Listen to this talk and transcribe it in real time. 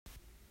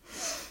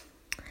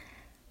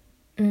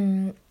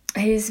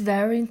He is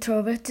very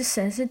introverted,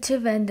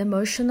 sensitive, and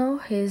emotional.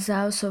 He is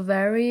also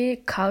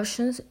very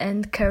cautious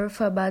and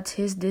careful about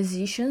his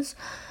decisions.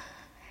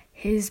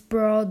 His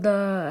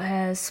brother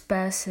has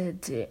passed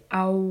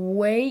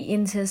away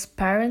in his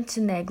parents'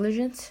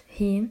 negligence.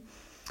 He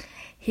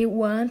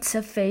wants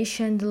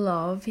affection and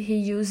love. He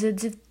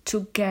used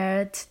to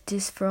get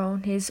this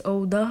from his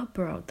older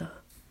brother.